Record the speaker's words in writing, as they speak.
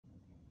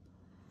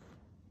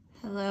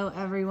Hello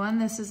everyone,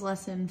 this is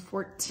lesson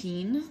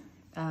 14.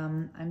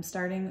 I'm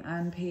starting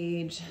on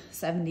page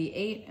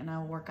 78 and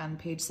I'll work on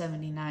page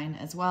 79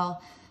 as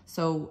well.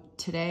 So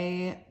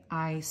today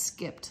I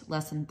skipped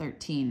lesson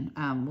 13.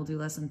 We'll do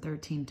lesson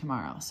 13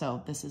 tomorrow.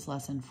 So this is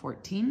lesson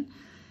 14.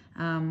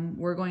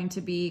 We're going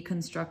to be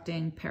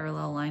constructing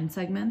parallel line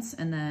segments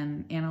and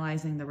then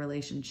analyzing the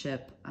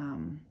relationship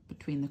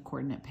between the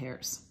coordinate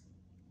pairs.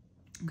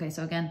 Okay,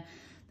 so again,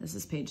 this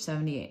is page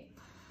 78.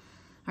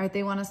 All right,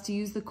 they want us to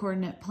use the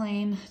coordinate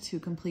plane to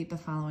complete the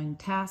following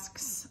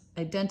tasks.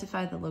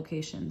 Identify the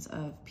locations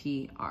of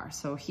PR.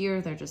 So here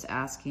they're just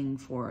asking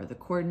for the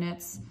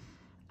coordinates.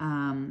 I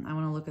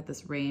want to look at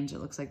this range.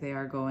 It looks like they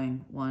are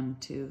going 1,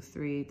 2,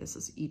 3. This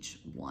is each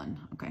one.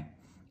 Okay,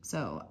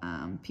 so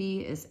P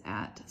is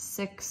at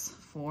 6,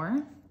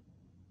 4.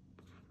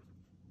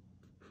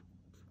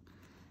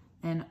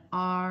 And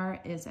R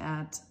is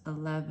at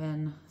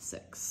 11,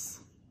 6.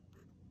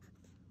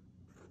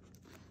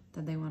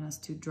 Then they want us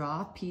to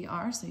draw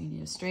PR, so you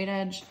need a straight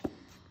edge.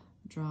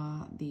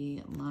 Draw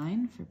the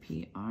line for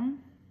PR.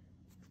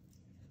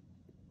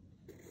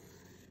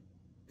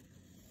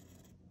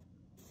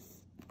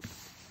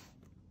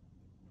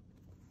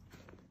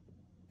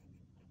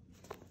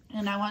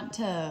 And I want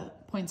to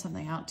point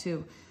something out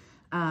too.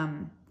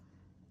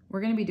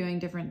 We're going to be doing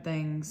different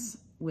things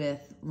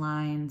with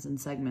lines and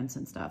segments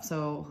and stuff.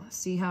 So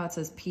see how it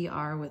says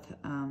PR with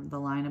the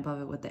line above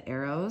it with the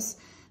arrows?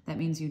 That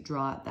means you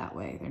draw it that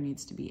way. There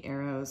needs to be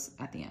arrows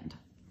at the end.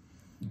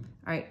 All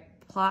right,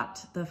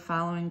 plot the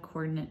following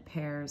coordinate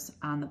pairs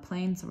on the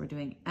plane. So we're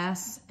doing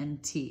S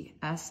and T.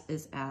 S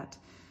is at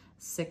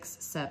 6,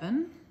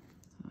 7.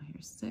 So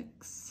here's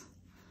 6,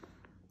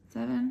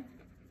 7.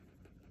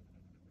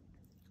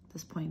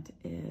 This point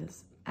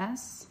is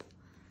S.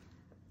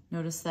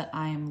 Notice that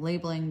I am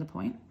labeling the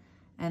point.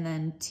 And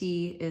then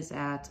T is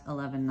at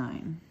 11,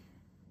 9.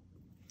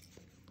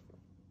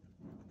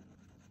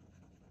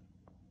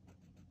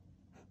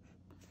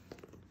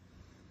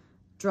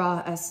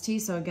 Draw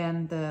ST, so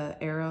again, the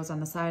arrows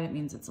on the side, it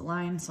means it's a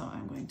line, so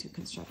I'm going to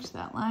construct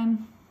that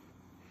line.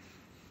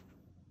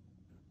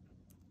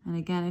 And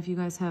again, if you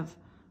guys have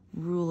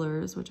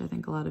rulers, which I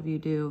think a lot of you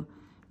do,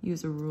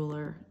 use a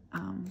ruler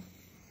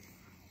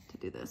to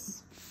do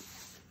this.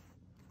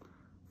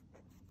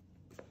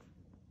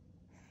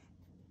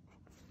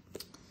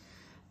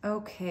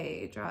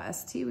 Okay, draw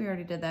ST, we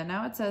already did that.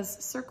 Now it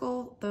says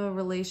circle the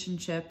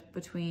relationship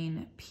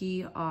between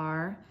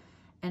PR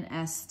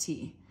and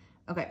ST.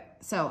 Okay,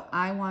 so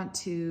I want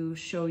to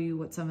show you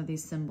what some of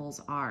these symbols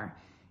are.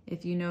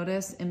 If you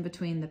notice in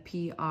between the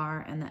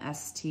PR and the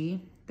ST,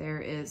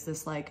 there is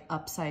this like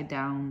upside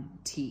down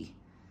T.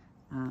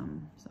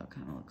 So it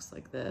kind of looks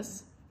like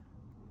this.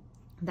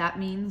 That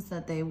means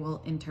that they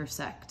will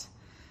intersect.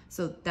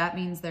 So that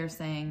means they're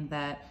saying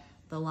that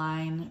the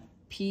line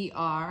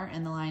PR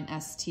and the line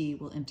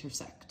ST will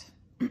intersect.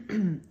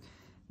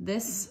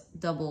 This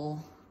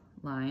double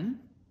line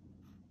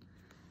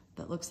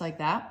that looks like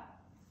that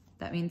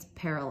means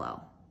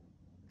parallel,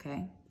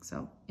 okay?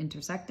 So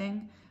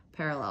intersecting,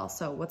 parallel.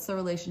 So what's the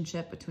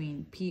relationship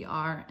between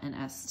PR and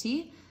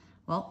ST?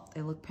 Well,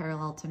 they look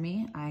parallel to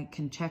me. I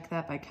can check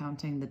that by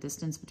counting the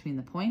distance between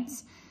the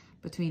points.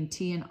 Between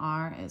T and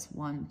R is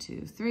 1,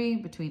 2, 3.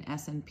 Between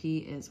S and P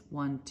is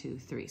 1, 2,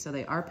 3. So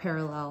they are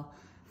parallel.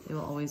 They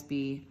will always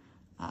be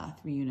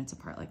 3 units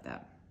apart like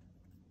that.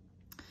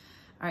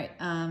 All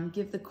right,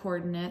 give the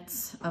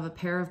coordinates of a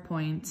pair of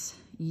points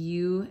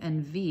U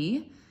and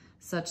V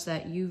such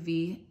that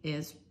UV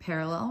is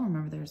parallel.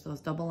 Remember, there's those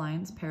double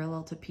lines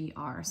parallel to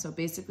PR. So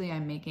basically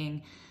I'm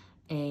making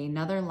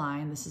another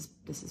line. This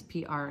is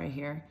PR right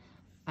here.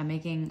 I'm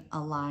making a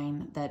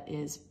line that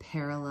is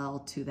parallel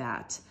to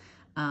that.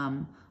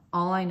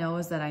 All I know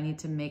is that I need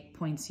to make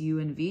points U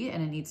and V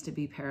and it needs to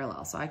be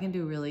parallel. So I can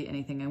do really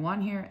anything I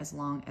want here as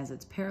long as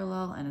it's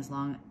parallel and as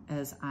long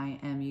as I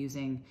am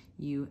using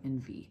U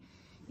and V.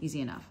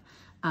 Easy enough.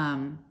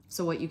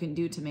 So what you can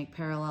do to make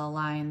parallel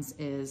lines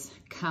is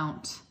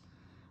count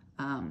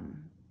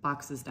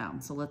boxes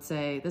down. So let's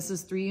say this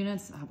is 3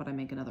 units. How about I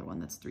make another one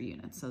that's 3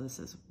 units? So this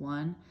is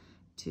 1,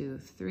 2,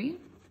 3.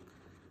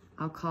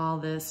 I'll call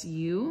this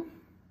U.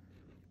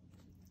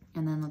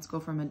 And then let's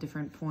go from a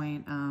different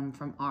point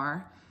from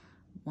R.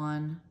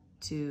 1,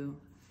 2,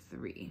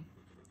 3.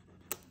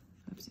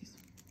 Oopsies.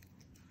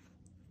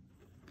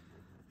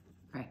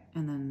 All right,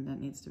 and then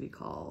that needs to be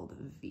called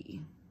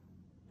V.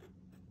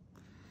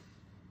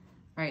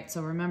 All right,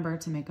 so remember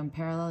to make them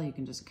parallel, you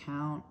can just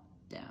count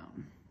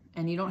down.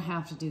 And you don't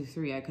have to do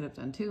 3. I could have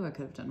done 2, I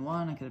could have done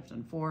 1, I could have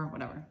done 4,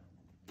 whatever.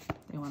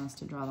 They want us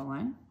to draw the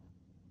line.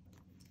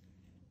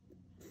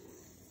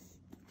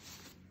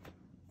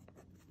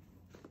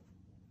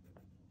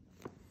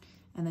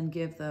 And then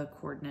give the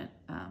coordinate,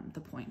 the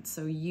points.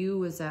 So U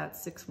was at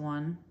 6,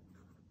 1.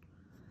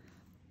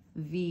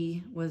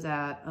 V was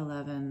at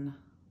 11,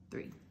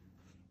 3.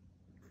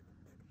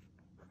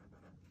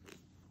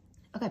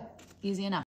 Okay, easy enough.